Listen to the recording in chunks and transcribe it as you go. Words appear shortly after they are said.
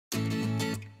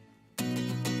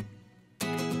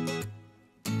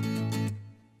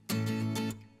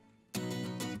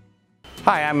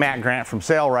Hi, I'm Matt Grant from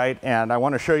Sailrite, and I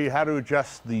want to show you how to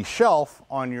adjust the shelf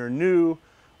on your new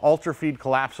Ultrafeed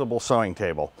Collapsible sewing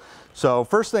table. So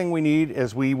first thing we need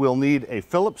is we will need a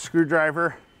Phillips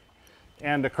screwdriver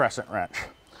and a crescent wrench.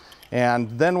 And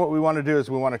then what we want to do is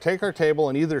we want to take our table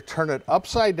and either turn it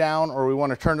upside down or we want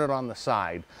to turn it on the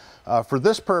side. For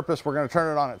this purpose, we're going to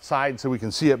turn it on its side so we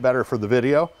can see it better for the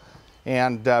video.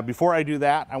 And before I do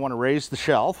that, I want to raise the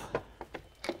shelf.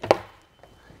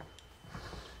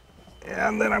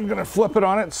 And then I'm going to flip it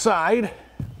on its side.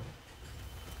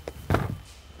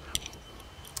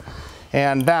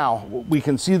 And now we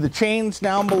can see the chains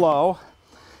down below.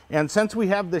 And since we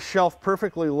have this shelf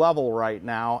perfectly level right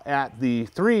now at the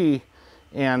 3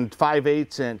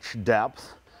 5/8 inch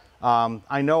depth,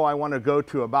 I know I want to go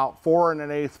to about 4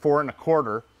 1/8, 4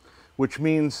 1/4, which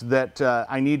means that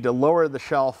I need to lower the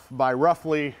shelf by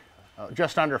roughly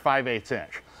just under 5/8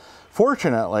 inch.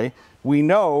 Fortunately, we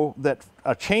know that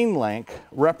a chain link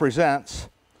represents,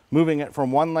 moving it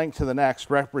from one link to the next,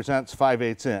 represents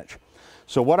 5/8 inch.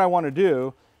 So what I want to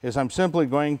do is I'm simply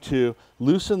going to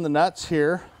loosen the nuts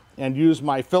here and use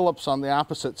my Phillips on the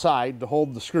opposite side to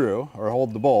hold the screw or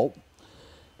hold the bolt.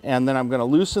 And then I'm going to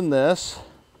loosen this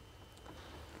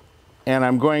and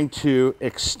I'm going to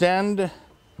extend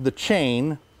the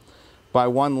chain by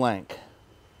 1 link.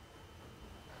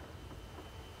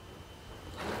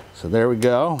 So there we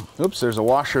go. Oops, there's a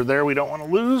washer there we don't want to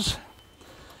lose.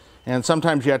 And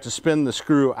sometimes you have to spin the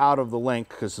screw out of the link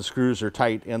because the screws are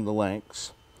tight in the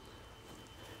links.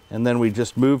 And then we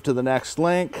just move to the next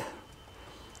link,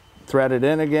 thread it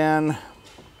in again.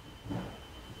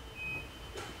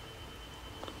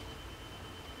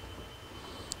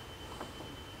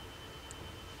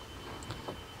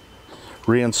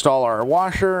 Reinstall our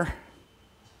washer.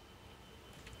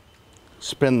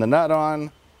 Spin the nut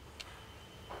on.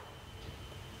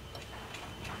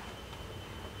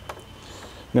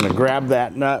 I'm going to grab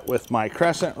that nut with my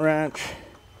crescent wrench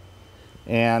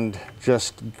and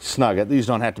just snug it. These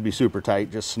don't have to be super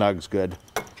tight, just snug's good.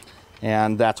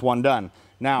 And that's one done.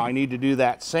 Now I need to do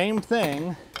that same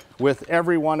thing with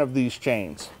every one of these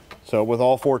chains. So with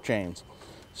all 4 chains.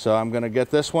 So I'm going to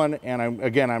get this one and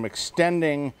I'm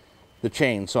extending the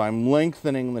chain. So I'm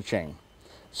lengthening the chain.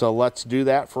 So let's do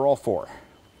that for all 4.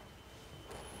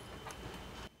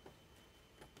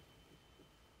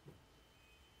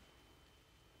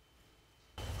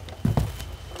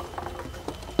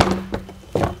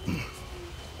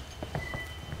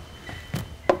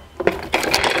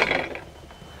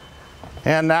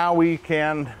 And now we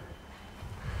can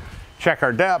check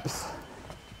our depth.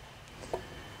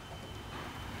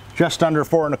 Just under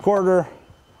 4 1/4,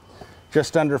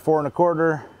 just under 4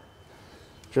 1/4,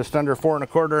 just under 4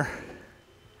 1/4,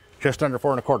 just under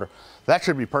 4 1/4. That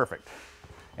should be perfect.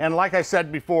 And like I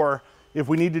said before, if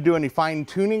we need to do any fine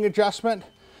tuning adjustment,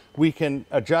 we can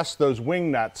adjust those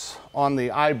wing nuts on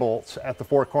the eye bolts at the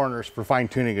 4 corners for fine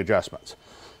tuning adjustments.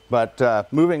 But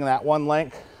moving that 1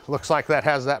 link, looks like that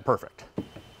has that perfect.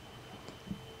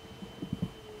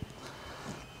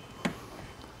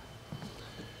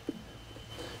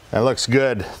 That looks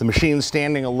good. The machine's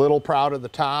standing a little proud of the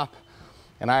top,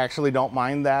 and I actually don't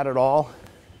mind that at all.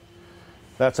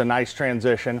 That's a nice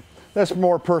transition. That's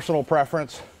more personal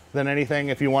preference than anything.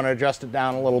 If you want to adjust it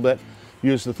down a little bit,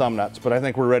 use the thumb nuts, but I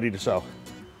think we're ready to sew.